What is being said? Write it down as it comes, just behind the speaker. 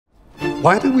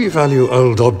Why do we value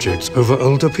old objects over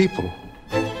older people?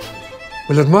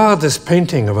 We'll admire this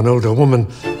painting of an older woman,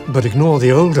 but ignore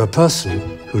the older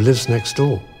person who lives next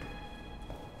door.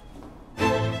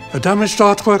 A damaged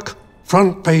artwork?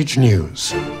 Front page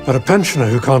news. But a pensioner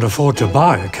who can't afford to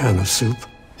buy a can of soup.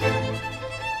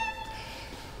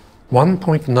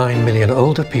 1.9 million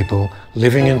older people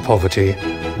living in poverty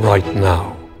right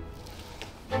now.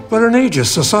 We're an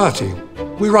ageist society.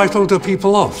 We write older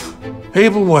people off.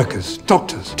 Able workers,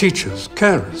 doctors, teachers,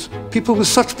 carers, people with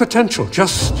such potential,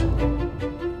 just...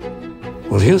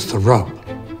 Well, here's the rub.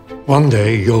 One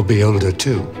day you'll be older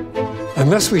too.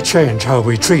 Unless we change how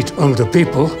we treat older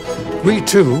people, we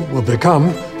too will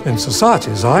become, in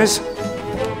society's eyes,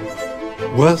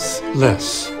 worth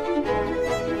less.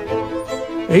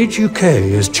 Age UK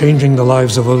is changing the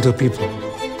lives of older people,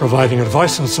 providing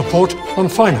advice and support on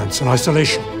finance and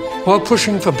isolation, while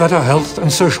pushing for better health and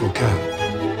social care.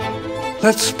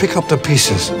 Let's pick up the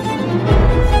pieces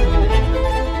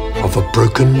of a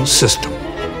broken system.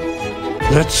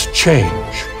 Let's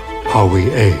change how we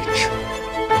age.